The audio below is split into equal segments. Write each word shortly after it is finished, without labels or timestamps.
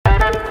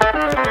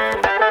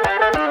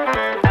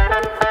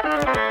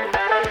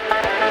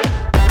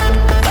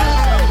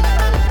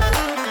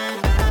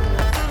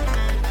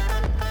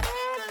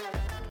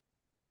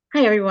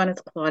everyone.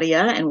 It's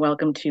Claudia, and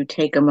welcome to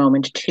Take a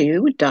Moment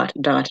to ...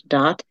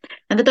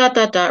 And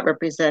the ...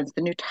 represents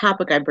the new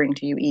topic I bring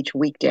to you each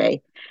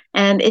weekday.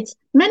 And it's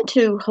meant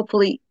to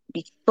hopefully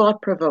be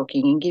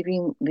thought-provoking and give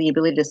you the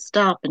ability to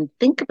stop and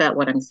think about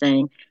what I'm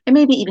saying and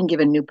maybe even give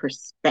a new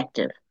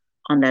perspective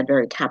on that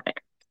very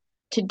topic.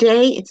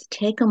 Today, it's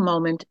take a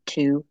moment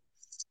to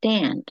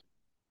stand.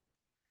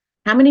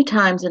 How many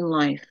times in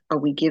life are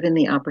we given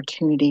the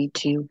opportunity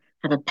to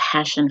have a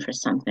passion for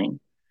something,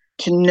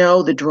 to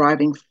know the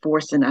driving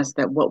force in us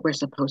that what we're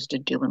supposed to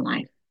do in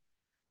life?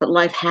 But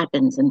life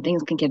happens and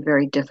things can get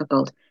very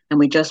difficult, and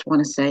we just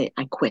want to say,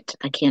 I quit.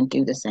 I can't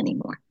do this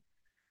anymore.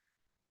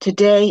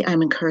 Today,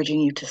 I'm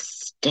encouraging you to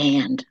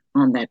stand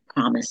on that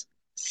promise,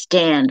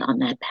 stand on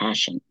that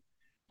passion.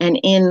 And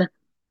in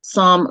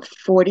Psalm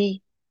 40-2,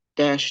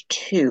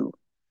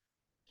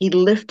 he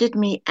lifted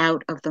me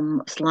out of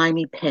the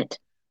slimy pit,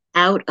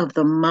 out of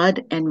the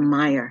mud and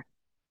mire.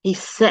 He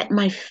set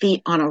my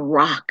feet on a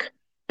rock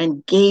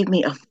and gave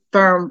me a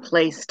firm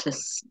place to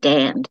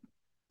stand.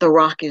 The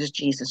rock is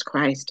Jesus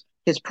Christ.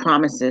 His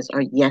promises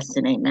are yes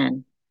and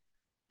amen.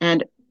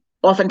 And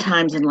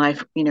oftentimes in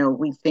life,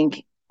 we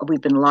think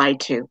we've been lied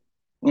to,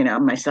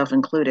 myself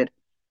included.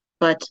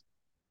 But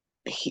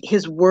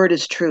his word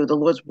is true. The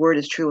Lord's word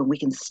is true, and we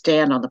can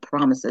stand on the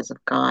promises of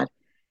God.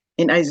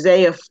 In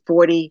Isaiah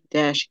 40-8,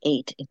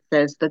 it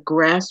says, the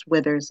grass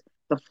withers,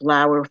 the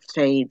flower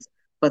fades,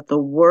 but the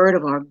word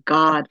of our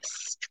God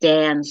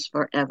stands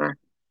forever.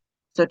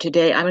 So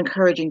today I'm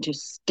encouraging to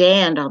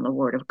stand on the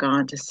word of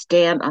God, to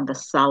stand on the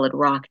solid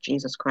rock,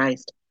 Jesus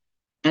Christ.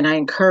 And I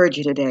encourage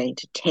you today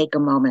to take a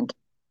moment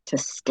to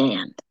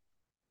stand.